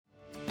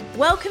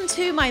Welcome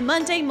to my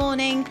Monday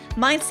morning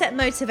Mindset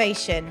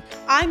Motivation.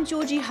 I'm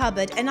Georgie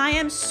Hubbard and I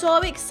am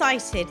so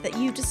excited that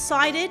you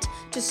decided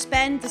to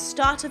spend the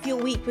start of your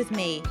week with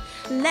me.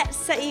 Let's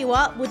set you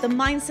up with the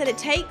mindset it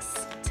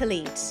takes to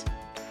lead.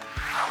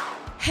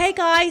 Hey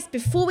guys,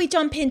 before we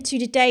jump into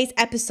today's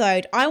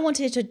episode, I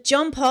wanted to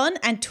jump on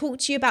and talk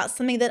to you about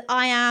something that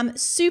I am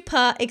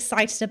super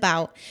excited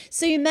about.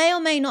 So you may or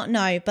may not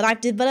know, but I've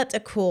developed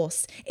a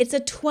course. It's a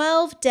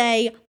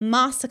 12-day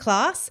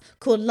masterclass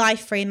called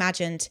Life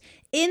Reimagined.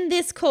 In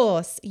this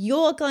course,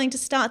 you're going to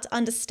start to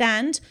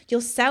understand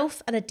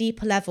yourself at a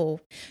deeper level.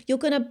 You're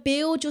going to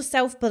build your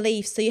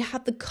self-belief so you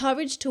have the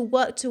courage to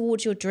work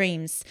towards your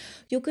dreams.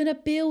 You're going to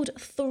build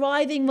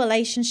thriving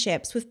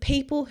relationships with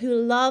people who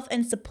love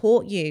and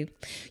support you.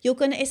 You're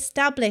going to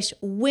establish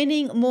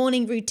winning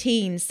morning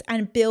routines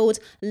and build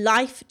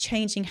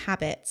life-changing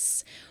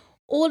habits.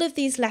 All of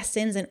these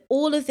lessons and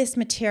all of this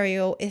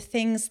material are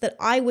things that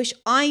I wish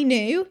I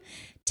knew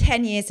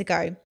 10 years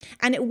ago.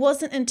 And it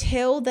wasn't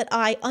until that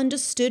I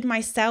understood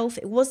myself,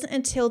 it wasn't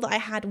until that I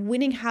had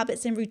winning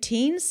habits and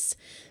routines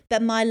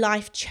that my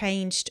life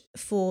changed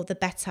for the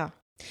better.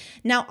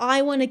 Now,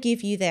 I want to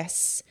give you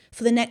this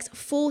for the next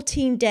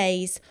 14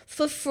 days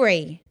for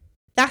free.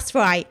 That's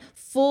right,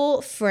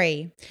 for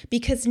free.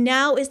 Because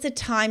now is the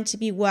time to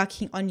be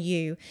working on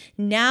you.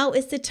 Now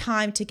is the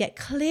time to get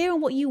clear on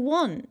what you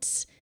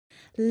want.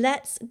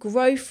 Let's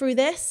grow through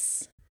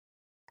this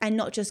and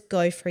not just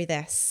go through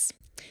this.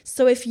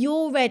 So if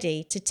you're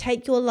ready to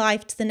take your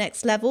life to the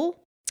next level,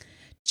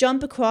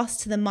 jump across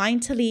to the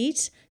Mind to Lead,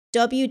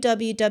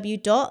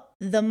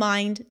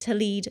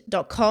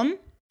 www.themindtolead.com,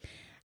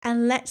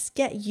 and let's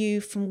get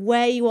you from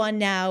where you are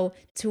now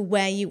to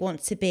where you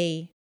want to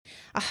be.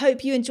 I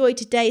hope you enjoyed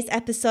today's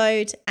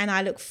episode, and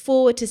I look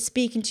forward to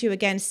speaking to you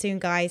again soon,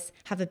 guys.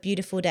 Have a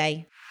beautiful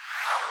day.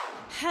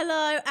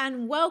 Hello,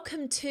 and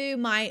welcome to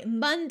my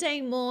Monday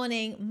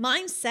morning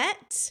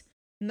Mindset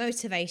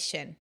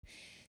Motivation.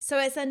 So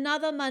it's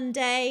another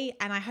Monday,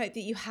 and I hope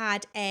that you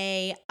had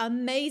an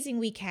amazing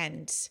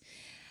weekend.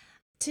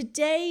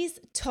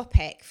 Today's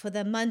topic for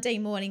the Monday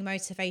morning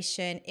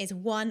motivation is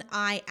one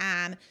I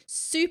am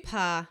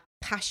super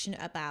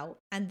passionate about,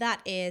 and that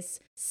is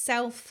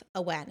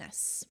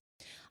self-awareness.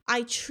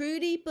 I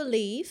truly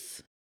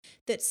believe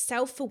that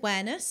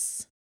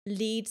self-awareness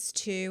leads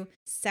to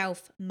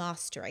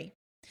self-mastery.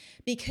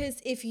 Because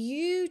if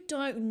you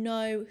don't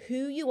know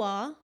who you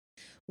are,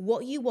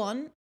 what you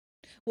want,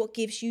 what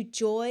gives you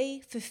joy,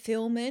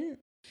 fulfillment,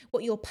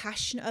 what you're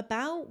passionate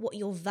about, what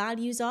your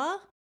values are,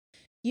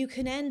 you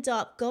can end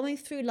up going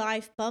through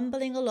life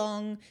bumbling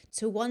along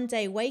to one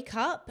day wake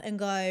up and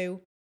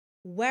go,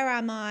 where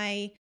am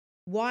I?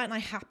 Why aren't I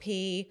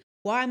happy?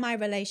 Why are my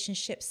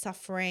relationships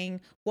suffering?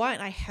 Why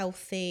aren't I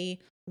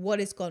healthy? What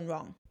has gone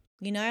wrong?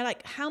 You know,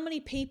 like how many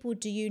people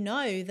do you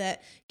know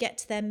that get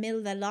to their middle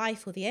of their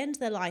life or the end of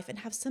their life and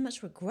have so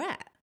much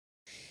regret?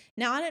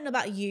 Now, I don't know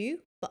about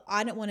you, but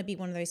I don't want to be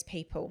one of those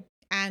people.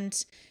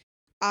 And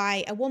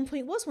I, at one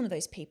point, was one of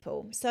those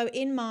people. So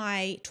in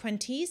my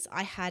 20s,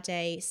 I had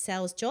a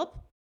sales job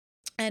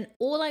and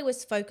all I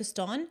was focused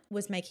on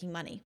was making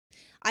money.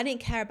 I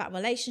didn't care about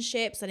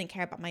relationships. I didn't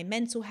care about my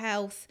mental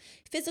health.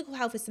 Physical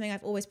health is something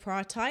I've always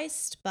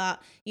prioritized,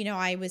 but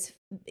I was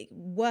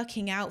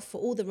working out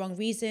for all the wrong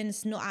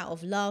reasons, not out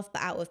of love,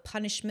 but out of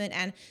punishment,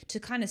 and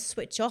to kind of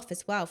switch off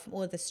as well from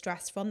all of the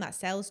stress from that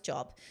sales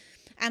job.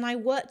 And I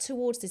worked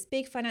towards this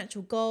big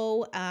financial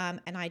goal,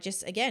 and I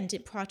just, again,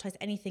 didn't prioritize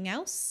anything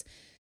else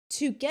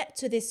to get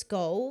to this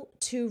goal,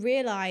 to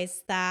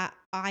realize that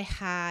I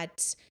had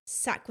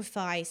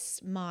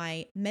sacrificed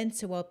my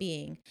mental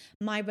well-being,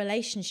 my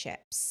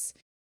relationships.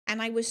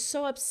 And I was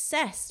so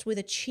obsessed with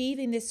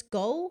achieving this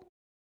goal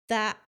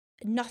that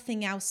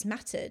nothing else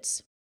mattered.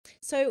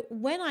 So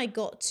when I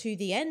got to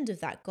the end of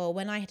that goal,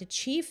 when I had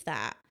achieved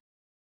that,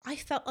 I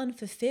felt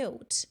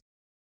unfulfilled.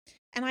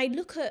 And I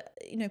look at,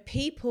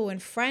 people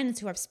and friends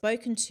who I've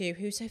spoken to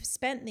who have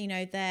spent,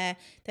 their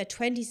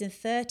 20s and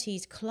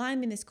 30s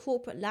climbing this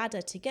corporate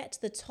ladder to get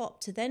to the top,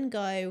 to then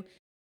go,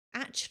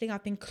 actually,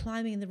 I've been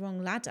climbing the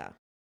wrong ladder.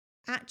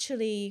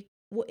 Actually,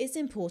 what is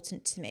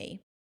important to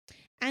me?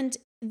 And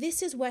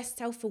this is where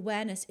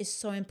self-awareness is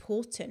so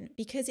important,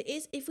 because it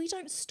is, if we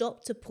don't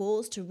stop to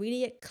pause to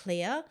really get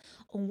clear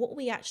on what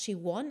we actually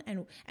want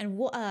and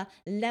what a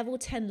level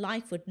 10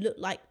 life would look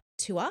like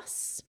to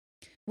us,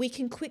 we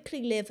can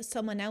quickly live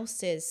someone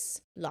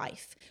else's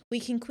life. We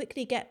can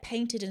quickly get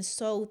painted and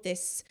sold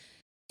this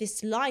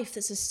life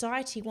that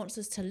society wants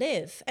us to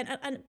live.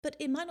 But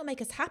it might not make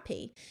us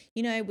happy.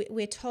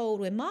 We're told,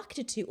 we're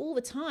marketed to all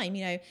the time,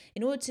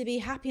 in order to be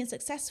happy and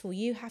successful,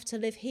 you have to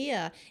live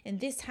here in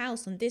this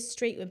house, on this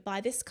street, and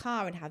buy this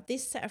car and have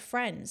this set of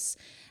friends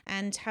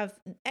and have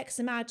X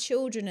amount of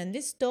children and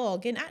this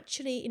dog. And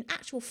actually, in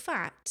actual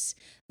fact,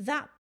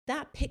 that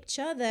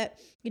picture that,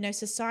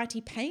 society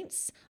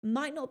paints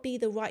might not be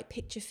the right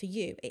picture for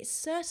you. It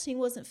certainly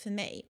wasn't for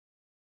me.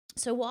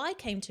 So what I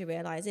came to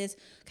realize is,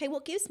 okay,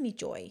 what gives me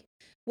joy?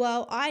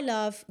 Well, I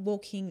love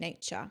walking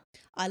nature.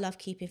 I love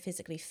keeping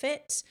physically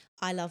fit.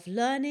 I love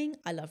learning.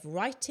 I love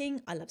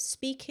writing. I love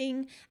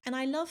speaking. And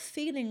I love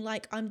feeling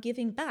like I'm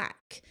giving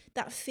back.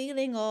 That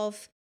feeling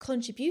of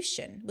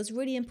contribution was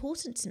really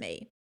important to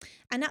me.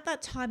 And at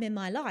that time in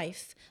my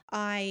life,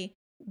 I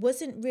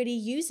wasn't really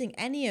using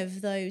any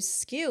of those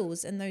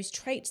skills and those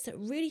traits that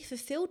really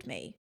fulfilled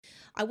me.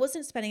 I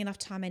wasn't spending enough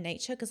time in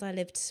nature because I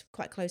lived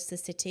quite close to the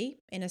city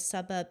in a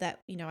suburb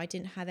that, I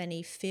didn't have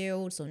any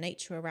fields or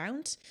nature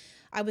around.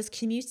 I was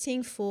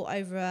commuting for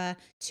over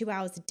 2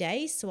 hours a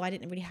day, so I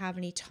didn't really have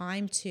any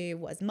time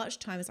as much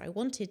time as I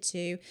wanted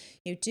to,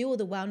 do all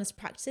the wellness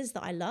practices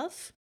that I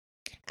love.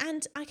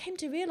 And I came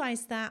to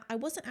realize that I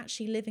wasn't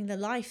actually living the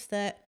life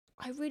that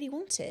I really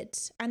wanted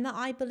and that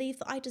I believed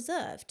that I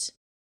deserved.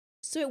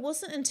 So it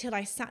wasn't until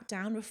I sat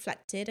down,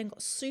 reflected, and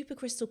got super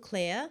crystal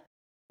clear,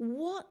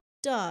 what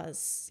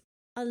does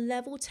a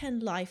level 10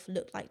 life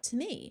look like to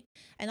me?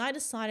 And I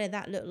decided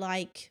that looked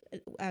like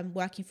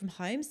working from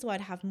home. So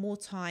I'd have more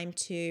time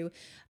to,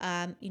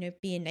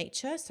 be in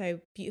nature.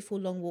 So beautiful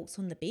long walks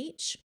on the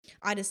beach.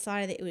 I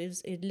decided that it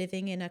was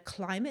living in a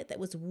climate that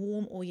was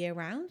warm all year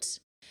round.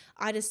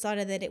 I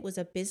decided that it was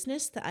a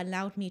business that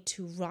allowed me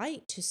to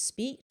write, to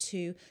speak,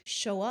 to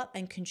show up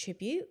and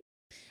contribute.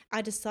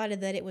 I decided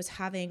that it was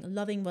having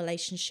loving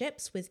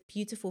relationships with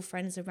beautiful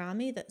friends around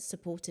me that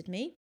supported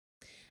me.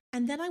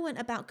 And then I went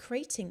about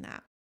creating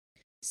that.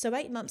 So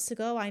 8 months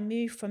ago, I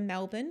moved from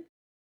Melbourne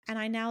and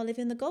I now live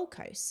in the Gold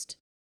Coast.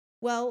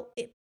 Well,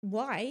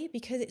 why?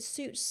 Because it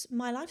suits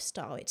my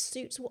lifestyle. It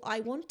suits what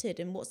I wanted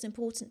and what's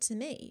important to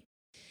me.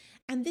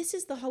 And this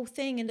is the whole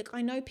thing. And look,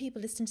 I know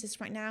people listening to this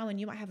right now and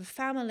you might have a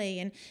family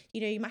and,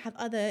 you might have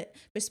other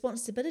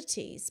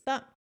responsibilities.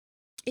 But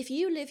if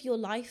you live your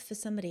life for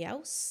somebody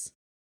else,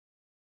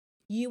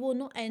 you will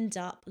not end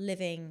up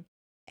living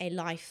a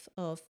life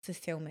of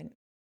fulfillment.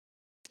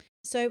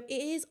 So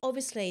it is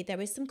obviously,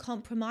 there is some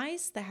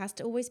compromise. There has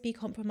to always be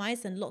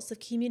compromise and lots of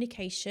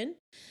communication.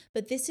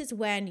 But this is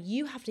when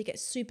you have to get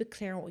super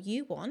clear on what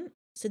you want.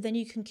 So then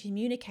you can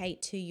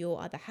communicate to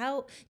your other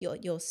help,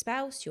 your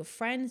spouse, your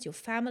friends, your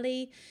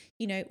family,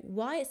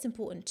 why it's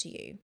important to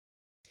you.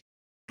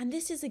 And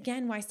this is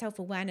again why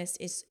self-awareness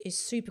is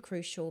super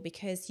crucial,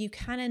 because you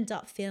can end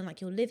up feeling like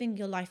you're living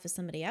your life for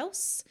somebody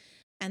else.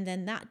 And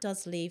then that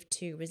does lead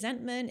to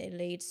resentment. It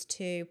leads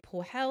to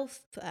poor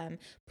health,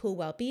 poor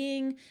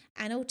well-being,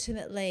 and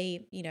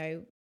ultimately,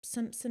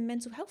 some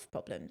mental health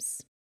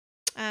problems.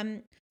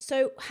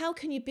 So how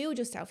can you build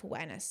your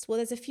self-awareness? Well,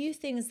 there's a few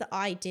things that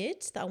I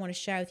did that I want to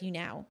share with you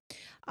now.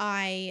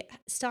 I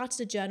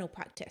started a journal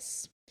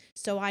practice.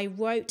 So I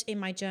wrote in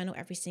my journal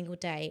every single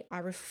day. I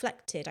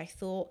reflected. I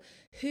thought,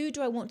 who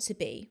do I want to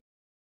be?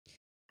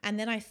 And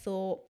then I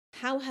thought,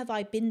 how have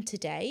I been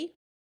today?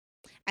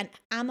 And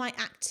am I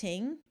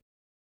acting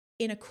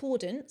in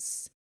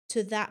accordance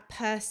to that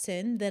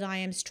person that I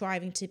am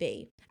striving to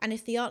be? And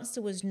if the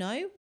answer was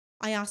no,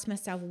 I asked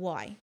myself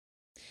why.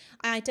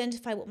 I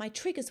identified what my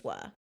triggers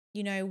were.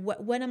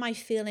 When am I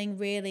feeling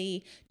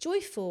really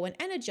joyful and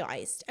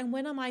energized? And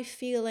when am I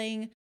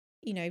feeling,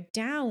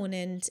 down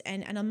and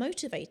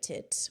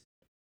unmotivated?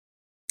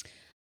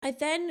 I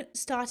then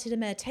started a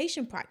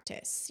meditation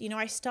practice.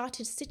 I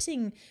started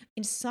sitting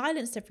in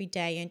silence every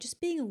day and just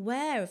being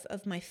aware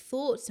of my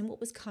thoughts and what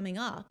was coming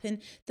up.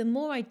 And the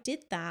more I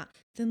did that,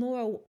 the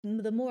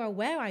more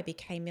aware I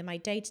became in my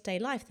day-to-day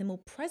life, the more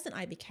present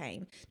I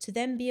became to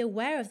then be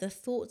aware of the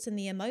thoughts and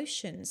the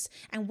emotions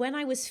and when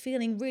I was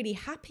feeling really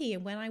happy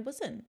and when I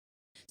wasn't.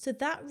 So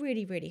that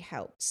really, really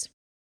helped.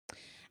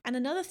 And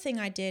another thing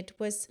I did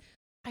was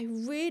I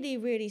really,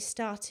 really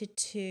started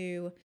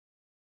to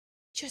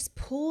just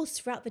pause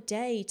throughout the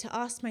day to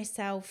ask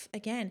myself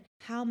again,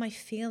 how am I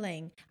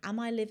feeling? Am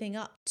I living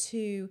up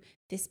to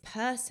this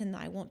person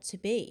that I want to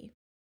be?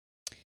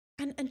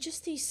 And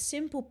just these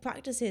simple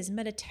practices,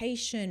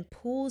 meditation,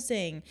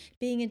 pausing,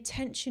 being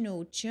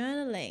intentional,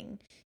 journaling,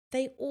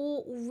 they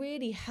all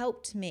really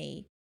helped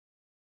me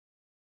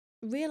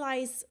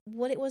realize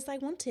what it was I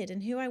wanted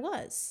and who I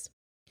was.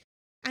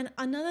 And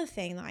another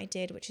thing that I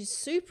did, which is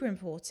super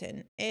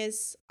important,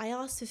 is I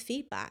asked for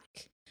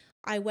feedback.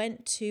 I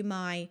went to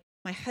my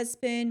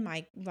husband,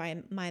 my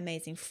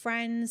amazing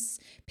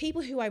friends,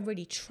 people who I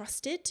really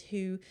trusted,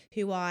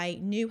 who I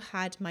knew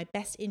had my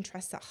best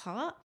interests at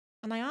heart,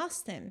 and I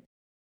asked them,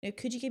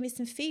 could you give me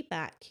some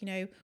feedback?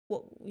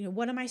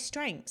 What are my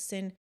strengths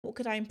and what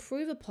could I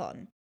improve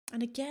upon?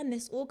 And again,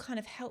 this all kind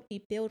of helped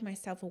me build my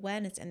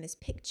self-awareness and this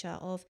picture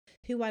of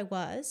who I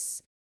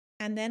was.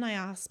 And then I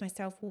asked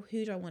myself, well,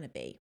 who do I want to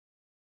be?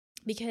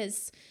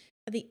 Because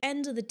at the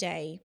end of the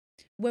day,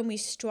 when we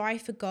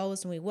strive for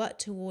goals and we work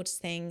towards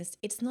things,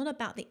 it's not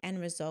about the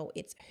end result,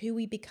 it's who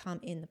we become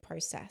in the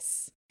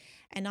process.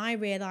 And I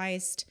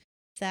realized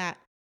that,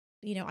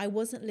 I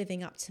wasn't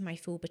living up to my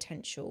full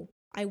potential.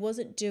 I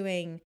wasn't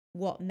doing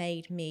what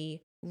made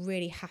me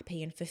really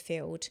happy and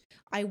fulfilled.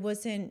 I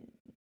wasn't,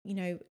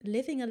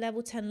 living a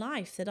level 10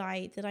 life that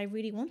I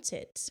really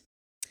wanted.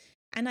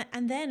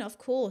 And then, of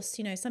course,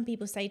 some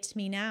people say to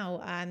me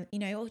now,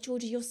 oh,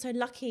 Georgie, you're so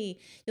lucky.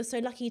 You're so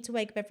lucky to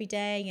wake up every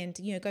day and,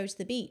 go to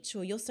the beach,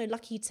 or you're so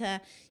lucky to,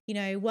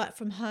 work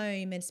from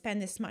home and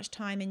spend this much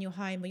time in your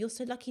home, or you're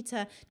so lucky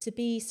to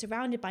be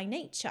surrounded by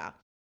nature.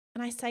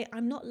 And I say,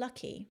 I'm not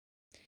lucky.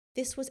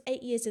 This was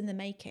 8 years in the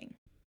making.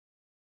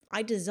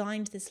 I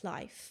designed this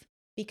life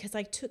because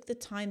I took the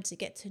time to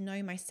get to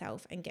know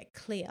myself and get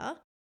clear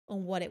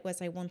on what it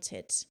was I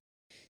wanted.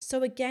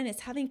 So again,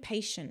 it's having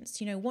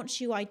patience.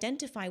 Once you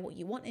identify what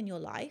you want in your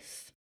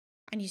life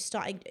and you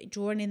start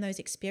drawing in those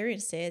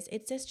experiences,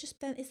 it's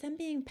then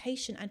being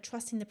patient and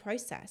trusting the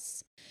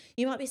process.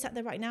 You might be sat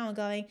there right now and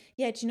going,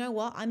 yeah, do you know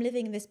what? I'm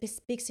living in this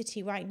big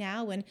city right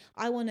now and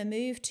I want to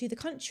move to the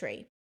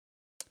country.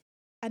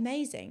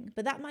 Amazing.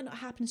 But that might not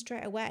happen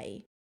straight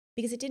away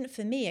because it didn't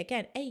for me.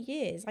 Again, 8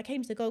 years. I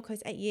came to the Gold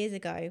Coast 8 years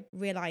ago,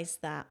 realized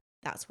that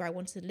that's where I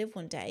wanted to live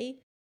one day.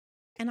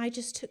 And I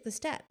just took the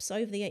steps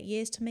over the 8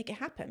 years to make it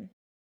happen.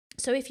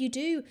 So if you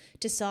do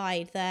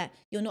decide that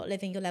you're not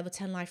living your level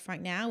 10 life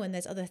right now and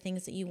there's other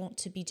things that you want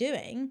to be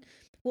doing,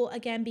 well,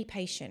 again, be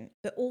patient,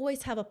 but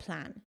always have a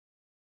plan.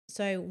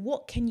 So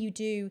what can you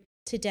do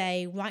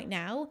today, right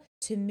now,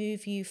 to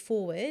move you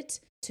forward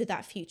to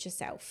that future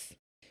self?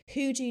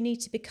 Who do you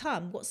need to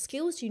become? What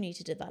skills do you need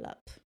to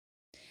develop?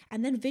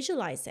 And then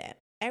visualize it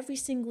every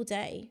single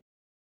day.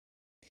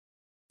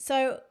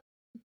 So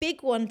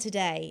big one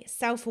today,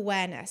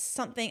 self-awareness,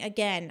 something,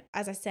 again,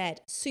 as I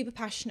said, super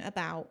passionate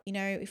about.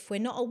 If we're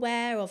not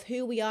aware of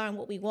who we are and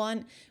what we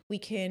want, we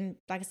can,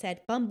 like I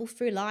said, bumble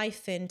through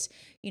life and,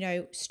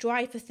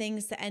 strive for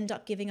things that end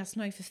up giving us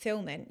no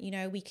fulfillment.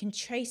 We can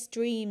chase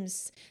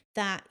dreams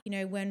that,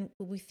 when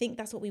we think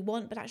that's what we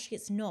want, but actually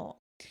it's not.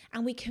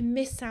 And we can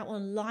miss out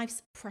on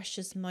life's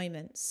precious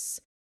moments.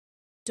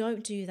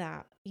 Don't do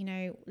that.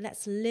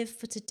 Let's live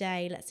for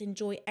today. Let's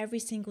enjoy every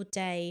single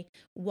day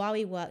while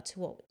we work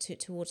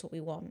towards what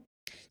we want.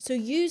 So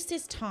use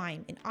this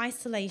time in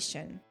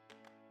isolation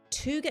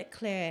to get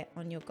clear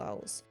on your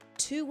goals,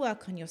 to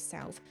work on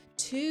yourself,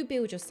 to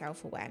build your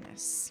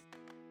self-awareness.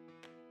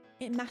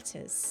 It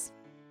matters.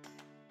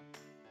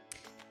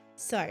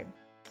 So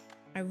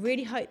I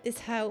really hope this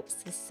helps.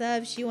 This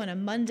serves you on a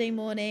Monday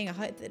morning. I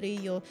hope that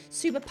you're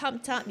super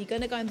pumped up. You're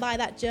going to go and buy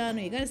that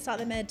journal. You're going to start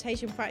the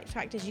meditation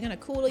practice. You're going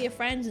to call all your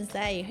friends and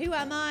say, who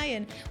am I?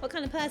 And what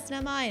kind of person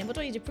am I? And what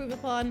do I need to prove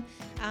upon?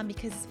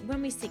 Because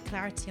when we seek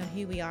clarity on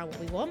who we are and what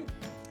we want,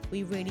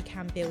 we really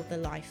can build the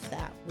life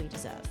that we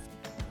deserve.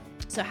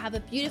 So have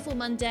a beautiful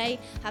Monday.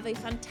 Have a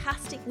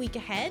fantastic week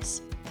ahead.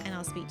 And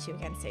I'll speak to you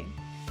again soon.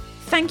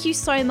 Thank you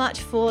so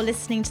much for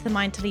listening to the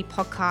Mind to Lead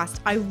podcast.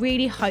 I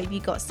really hope you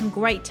got some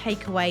great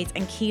takeaways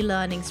and key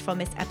learnings from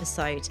this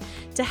episode.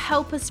 To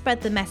help us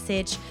spread the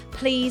message,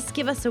 please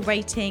give us a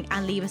rating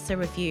and leave us a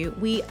review.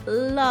 We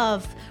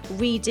love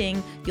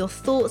reading your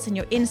thoughts and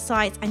your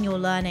insights and your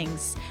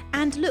learnings.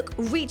 And look,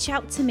 reach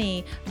out to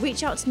me.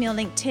 Reach out to me on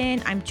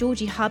LinkedIn. I'm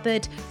Georgie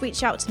Hubbard.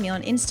 Reach out to me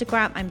on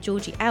Instagram. I'm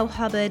Georgie L.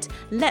 Hubbard.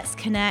 Let's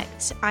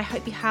connect. I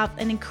hope you have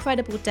an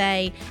incredible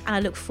day and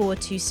I look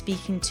forward to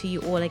speaking to you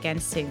all again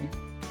soon.